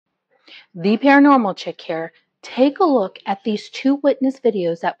The Paranormal Chick here. Take a look at these two witness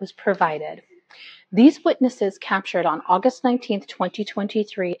videos that was provided. These witnesses captured on August 19th,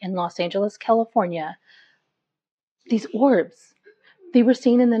 2023 in Los Angeles, California. These orbs, they were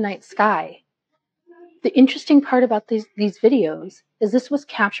seen in the night sky. The interesting part about these videos is this was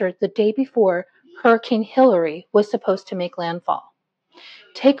captured the day before Hurricane Hilary was supposed to make landfall.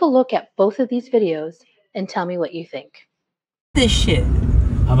 Take a look at both of these videos and tell me what you think. This shit.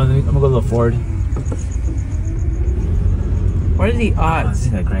 I'm gonna go a little forward. What are the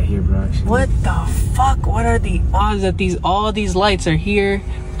odds? Like right here, bro. Actually. What the fuck? What are the odds that all these lights are here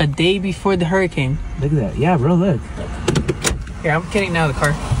a day before the hurricane? Look at that. Yeah, bro. Look. Here, I'm getting out of the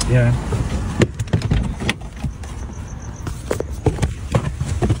car. Yeah.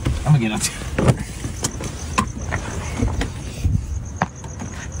 I'm gonna get out too.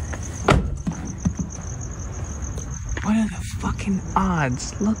 What are the fucking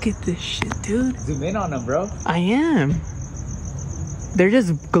odds? Look at this shit, dude. Zoom in on them, bro. I am. They're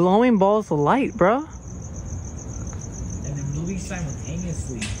just glowing balls of light, bro. And they're moving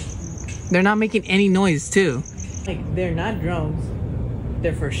simultaneously. They're not making any noise, too. Like, they're not drones.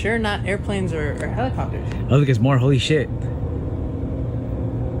 They're for sure not airplanes or helicopters. Oh, look, there's more. Holy shit.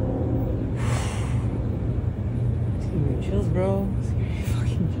 It's giving me chills, bro. It's giving me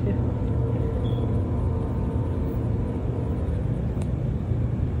fucking chills.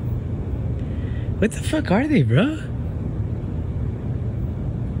 What the fuck are they, bro?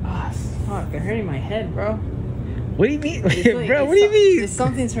 Ah, fuck. They're hurting my head, bro. What do you mean? Like, bro, what do you mean?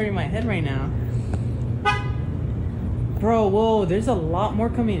 Something's hurting my head right now. Bro, whoa, there's a lot more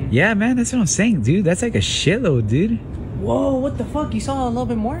coming. Yeah, man, that's what I'm saying, dude. That's like a shitload, dude. Whoa, what the fuck? You saw a little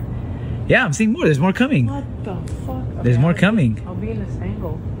bit more? Yeah, I'm seeing more. There's more coming. What the fuck? Okay, There's more coming. I'll be in this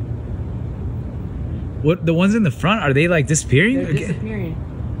angle. What, the ones in the front, are they like disappearing? They're disappearing.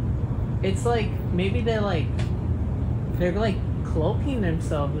 It's like, maybe they're like cloaking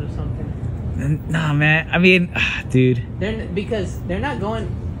themselves or something. Nah, man. I mean, dude. Because they're not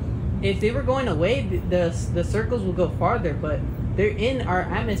going. If they were going away, the circles will go farther, but they're in our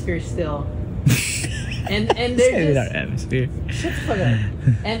atmosphere still. and they're in just our atmosphere. shut the fuck up.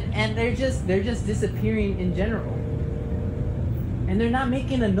 And they're just disappearing in general. And they're not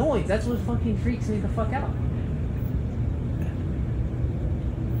making a noise. That's what fucking freaks me the fuck out.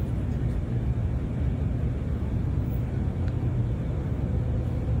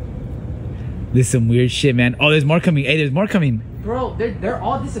 This is some weird shit, man. Oh, there's more coming. Hey, there's more coming. Bro, they're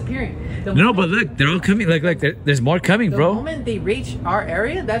all disappearing. No, but look, they're all coming. Look, there's more coming, bro. The moment they reach our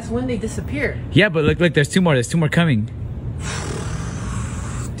area, that's when they disappear. Yeah, but look, there's two more. There's two more coming.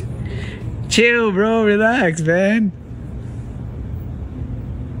 Chill, bro. Relax, man.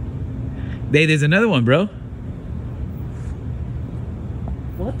 Hey, there's another one, bro.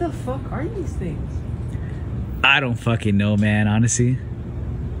 What the fuck are these things? I don't fucking know, man, honestly.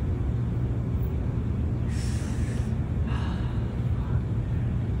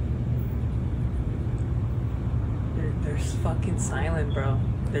 They're fucking silent, bro.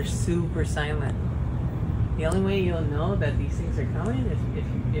 They're super silent. The only way you'll know that these things are coming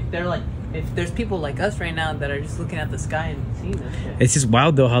if they're like, if there's people like us right now that are just looking at the sky and seeing this shit. It's just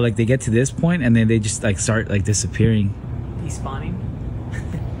wild though how like they get to this point and then they just like start like disappearing. Despawning.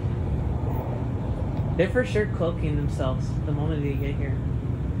 They're for sure cloaking themselves the moment they get here.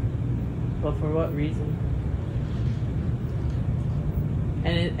 But for what reason?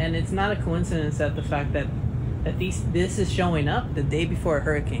 And it's not a coincidence that the fact that this is showing up the day before a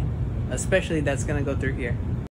hurricane, especially that's gonna go through here.